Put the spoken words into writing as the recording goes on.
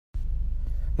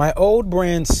My old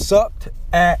brand sucked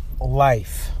at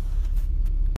life.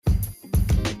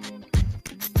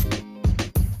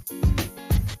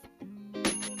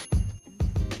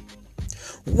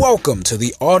 Welcome to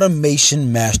the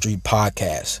Automation Mastery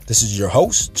Podcast. This is your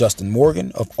host, Justin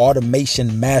Morgan of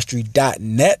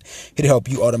AutomationMastery.net, here to help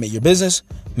you automate your business,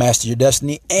 master your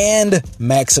destiny, and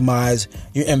maximize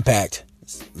your impact.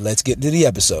 Let's get to the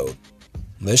episode.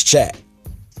 Let's chat.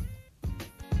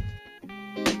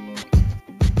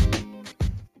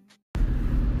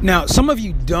 Now, some of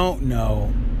you don't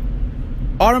know,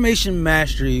 Automation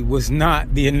Mastery was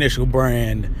not the initial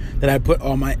brand that I put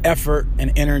all my effort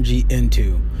and energy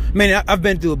into. I mean, I've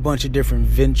been through a bunch of different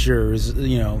ventures,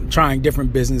 trying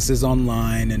different businesses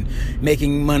online and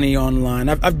making money online.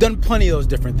 I've done plenty of those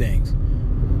different things.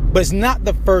 But it's not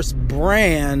the first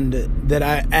brand that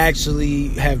I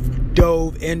actually have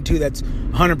dove into that's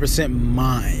 100%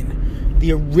 mine.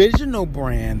 The original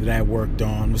brand that I worked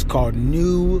on was called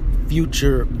New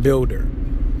Future Builder.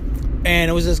 And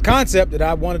it was this concept that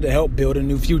I wanted to help build a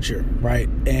new future, right?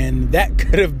 And that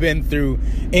could have been through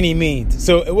any means.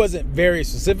 So it wasn't very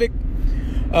specific.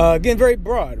 Again, very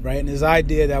broad, right? And this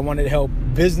idea that I wanted to help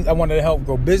business, I wanted to help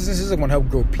grow businesses, I want to help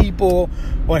grow people,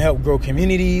 I want to help grow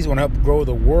communities, I want to help grow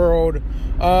the world.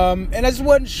 And I just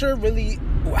wasn't sure really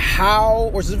how,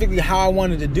 or specifically how I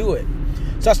wanted to do it.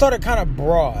 So I started kind of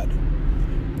broad.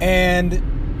 And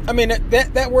I mean,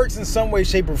 that works in some way,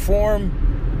 shape, or form.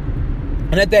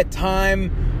 And at that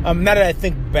time, now that I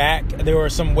think back, there were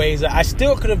some ways that I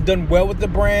still could have done well with the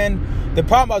brand. The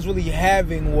problem I was really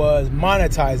having was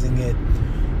monetizing it.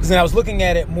 Because then I was looking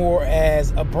at it more as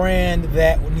a brand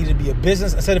that would need to be a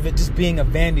business instead of it just being a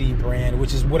vanity brand,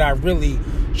 which is what I really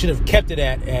should have kept it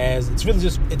at as. It's really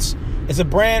just, it's a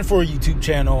brand for a YouTube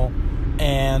channel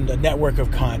and a network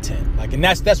of content. And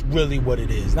that's really what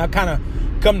it is. And I've kind of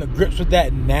come to grips with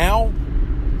that now.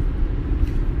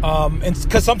 And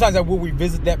because sometimes I will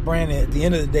revisit that brand, and at the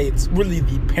end of the day, it's really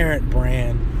the parent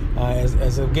brand.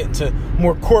 As I get into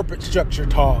more corporate structure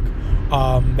talk,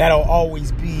 that'll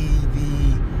always be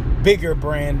the bigger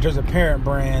brand. There's a parent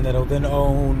brand that'll then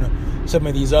own some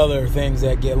of these other things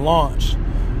that get launched.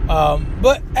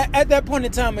 But at that point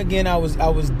in time, again, I was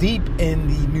deep in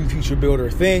the New Future Builder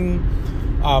thing.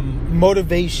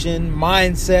 Motivation,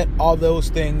 mindset, all those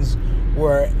things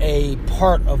were a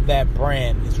part of that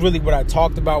brand. It's really what I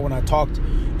talked about when I talked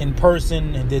in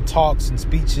person and did talks and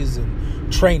speeches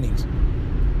and trainings.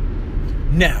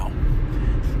 Now,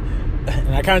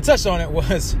 and I kind of touched on it,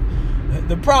 was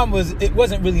the problem was it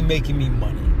wasn't really making me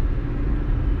money.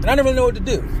 And I didn't really know what to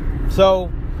do. So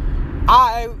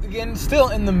I, again, still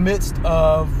in the midst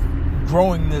of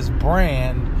growing this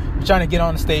brand, trying to get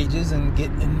on stages and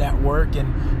get in network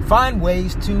and find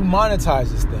ways to monetize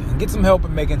this thing and get some help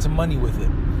in making some money with it.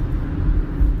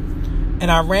 And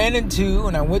I went to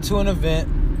an event,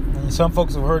 and some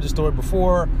folks have heard the story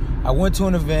before. I went to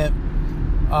an event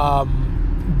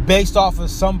based off of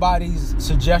somebody's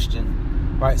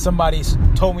suggestion, right? Somebody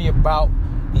told me about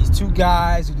these two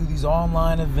guys who do these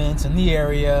online events in the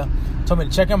area, told me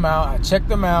to check them out. I checked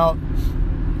them out,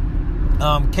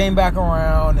 came back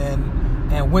around and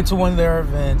went to one of their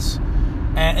events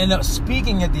and ended up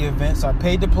speaking at the event. So I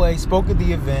paid to play, spoke at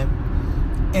the event.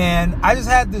 And I just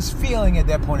had this feeling at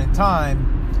that point in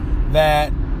time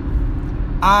that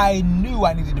I knew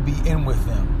I needed to be in with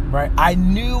them, right? I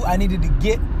knew I needed to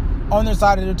get on their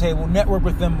side of their table, network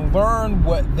with them, learn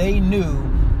what they knew,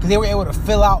 because they were able to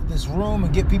fill out this room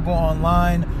and get people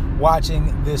online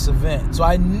watching this event. So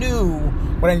I knew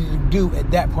what I needed to do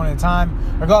at that point in time,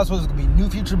 regardless of whether it was going to be New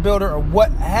Future Builder or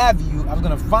what have you. I was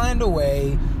going to find a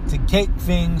way to take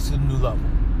things to a new level.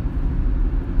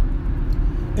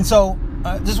 And so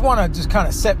I just want to just kind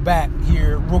of set back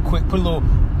here real quick, put a little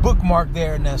bookmark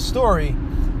there in that story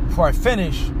before I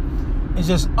finish, and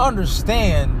just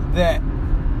understand that,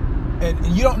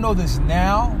 and you don't know this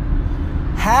now,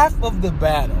 half of the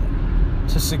battle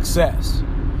to success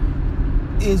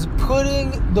is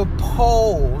putting the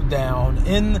pole down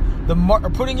or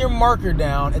putting your marker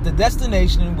down at the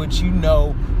destination in which you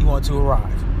know you want to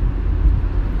arrive.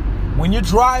 When you're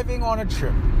driving on a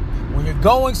trip, when you're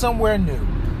going somewhere new,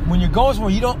 when you're going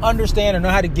somewhere you don't understand or know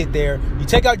how to get there, you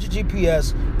take out your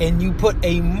GPS and you put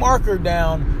a marker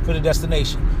down for the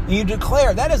destination. And you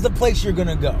declare that is the place you're going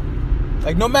to go.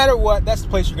 No matter what, that's the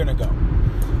place you're going to go.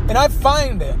 And I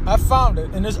found it,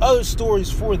 and there's other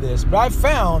stories for this, but I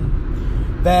found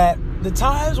that the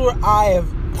times where I have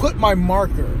put my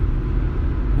marker,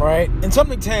 right, in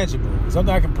something tangible,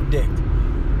 something I can predict,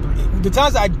 the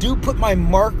times I do put my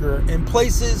marker in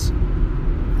places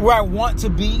where I want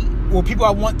to be, or people I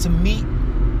want to meet,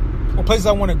 or places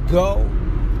I want to go,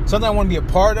 something I want to be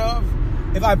a part of,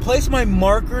 if I place my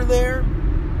marker there,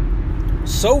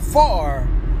 so far,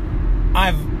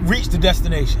 I've reached the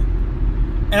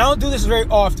destination. And I don't do this very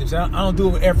often, so I don't do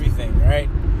it with everything, right?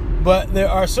 But there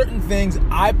are certain things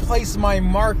I place my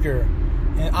marker,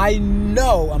 and I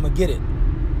know I'm going to get it.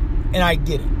 And I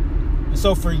get it. And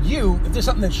so for you, if there's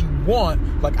something that you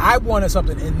want, like I wanted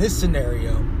something in this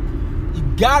scenario, you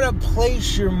got to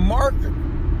place your marker,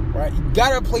 right? You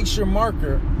got to place your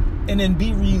marker and then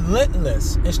be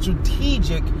relentless and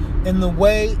strategic in the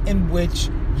way in which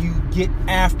you get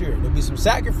after it. There'll be some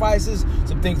sacrifices,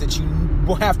 some things that you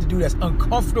will have to do that's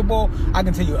uncomfortable. I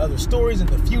can tell you other stories in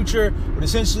the future, but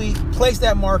essentially place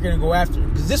that marker and go after it.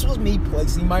 Because this was me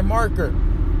placing my marker.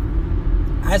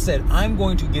 I said, I'm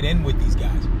going to get in with these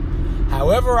guys.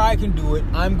 However I can do it,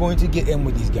 I'm going to get in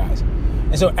with these guys.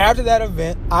 And so after that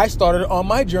event, I started on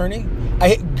my journey. I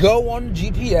hit go on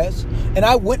the GPS, and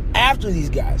I went after these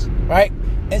guys, right?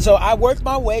 And so I worked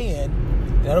my way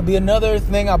in. That'll be another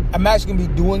thing. I'm actually going to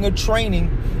be doing a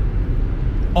training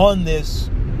on this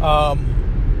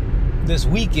this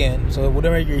weekend. So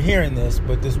whatever you're hearing this,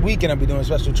 but this weekend I'll be doing a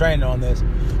special training on this,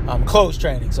 closed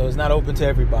training. So it's not open to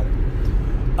everybody.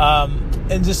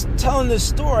 And just telling this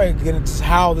story, again, it's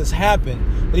how this happened.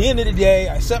 At the end of the day,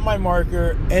 I set my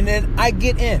marker, and then I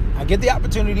get in. I get the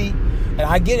opportunity, and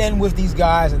I get in with these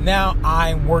guys, and now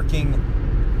I'm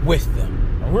working with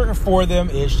them. I'm working for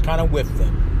them-ish, kind of with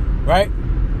them, right?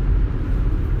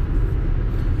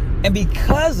 And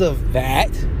because of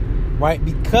that, right,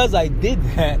 because I did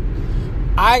that,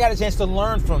 I got a chance to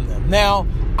learn from them. Now,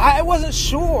 I wasn't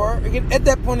sure, again, at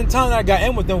that point in time that I got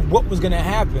in with them, what was going to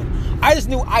happen. I just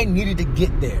knew I needed to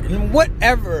get there. And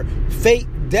whatever fate,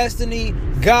 destiny,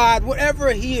 God,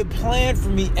 whatever he had planned for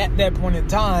me at that point in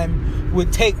time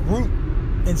would take root.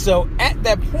 And so at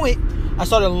that point, I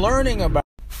started learning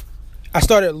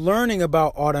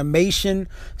about automation,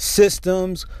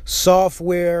 systems,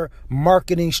 software,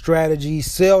 marketing strategy,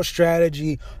 sales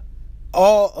strategy,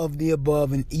 all of the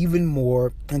above and even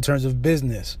more in terms of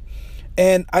business.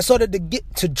 And I started to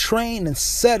get to train and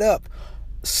set up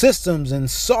systems and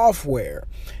software.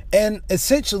 And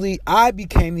essentially, I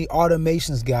became the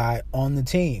automations guy on the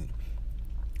team.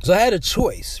 So I had a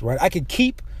choice, right? I could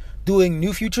keep doing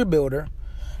New Future Builder,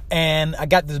 and I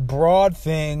got this broad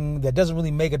thing that doesn't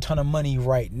really make a ton of money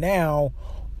right now,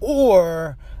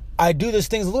 or I do this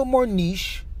thing a little more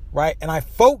niche, right? And I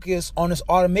focus on this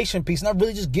automation piece, and I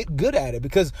really just get good at it.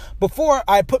 Because before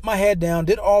I put my head down,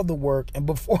 did all the work, and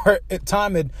before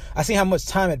I seen how much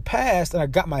time had passed, and I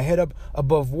got my head up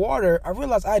above water, I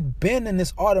realized I'd been in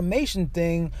this automation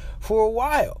thing for a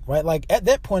while, right? Like at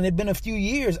that point, it'd been a few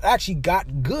years. I actually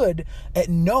got good at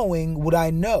knowing what I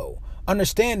know,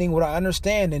 understanding what I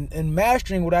understand, and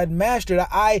mastering what I'd mastered.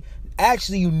 I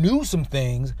actually knew some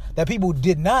things that people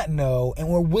did not know and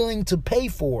were willing to pay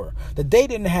for, that they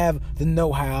didn't have the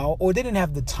know-how or they didn't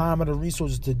have the time or the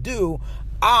resources to do.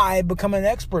 I become an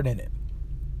expert in it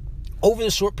over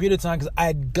the short period of time because I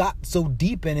had got so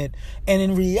deep in it. And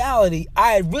in reality,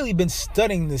 I had really been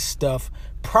studying this stuff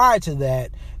prior to that.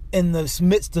 In the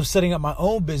midst of setting up my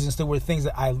own business, there were things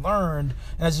that I learned,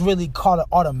 and I just really called it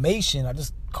automation. I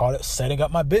just called it setting up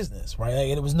my business, right?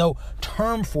 Like, there was no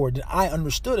term for it that I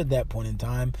understood at that point in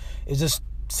time. It's just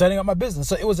setting up my business.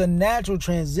 So it was a natural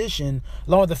transition,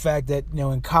 along with the fact that,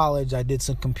 in college I did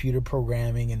some computer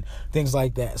programming and things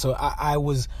like that. So I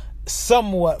was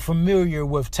somewhat familiar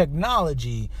with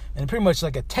technology and pretty much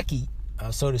like a techie,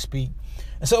 so to speak.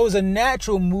 And so it was a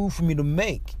natural move for me to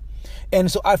make. And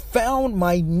so I found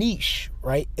my niche,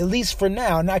 right? At least for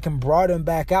now. And I can broaden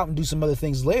back out and do some other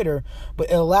things later. But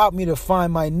it allowed me to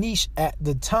find my niche at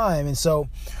the time. And so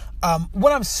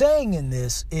what I'm saying in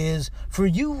this is, for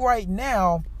you right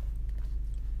now,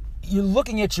 you're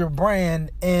looking at your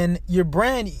brand, and your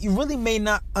brand, you really may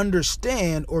not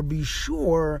understand or be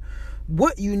sure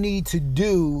what you need to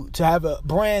do to have a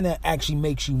brand that actually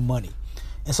makes you money.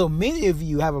 And so many of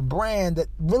you have a brand that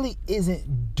really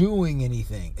isn't doing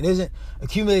anything. It isn't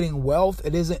accumulating wealth.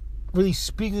 It isn't really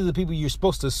speaking to the people you're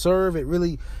supposed to serve. It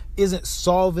really isn't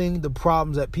solving the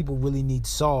problems that people really need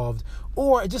solved.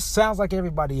 Or it just sounds like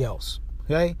everybody else.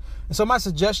 Okay? And so my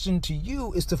suggestion to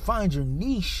you is to find your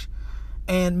niche,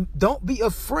 and don't be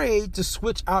afraid to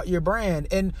switch out your brand.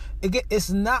 And again, it's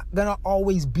not going to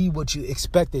always be what you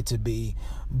expect it to be,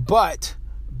 but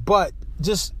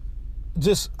just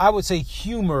I would say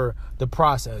humor the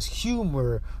process,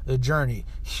 humor the journey,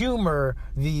 humor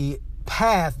the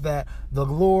path that the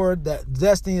Lord, that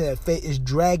destiny, that fate is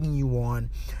dragging you on,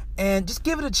 and just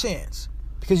give it a chance,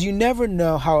 because you never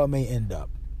know how it may end up.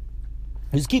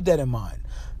 Just keep that in mind.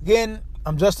 Again,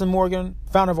 I'm Justin Morgan,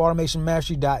 founder of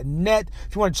AutomationMastery.net.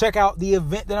 If you want to check out the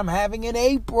event that I'm having in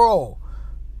April,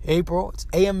 it's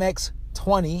AMX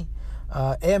 20.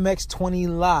 AMX 20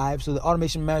 Live, so the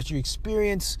Automation Mastery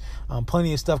Experience.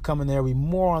 Plenty of stuff coming there. We'll be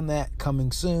more on that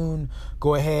coming soon.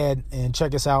 Go ahead and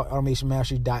check us out,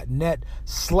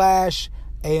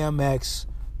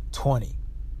 automationmastery.net/AMX20.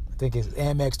 I think it's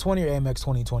AMX 20 or AMX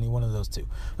 2020, one of those two.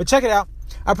 But check it out.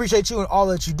 I appreciate you and all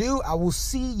that you do. I will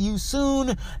see you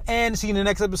soon and see you in the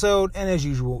next episode. And as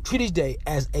usual, treat each day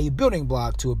as a building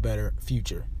block to a better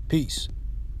future. Peace.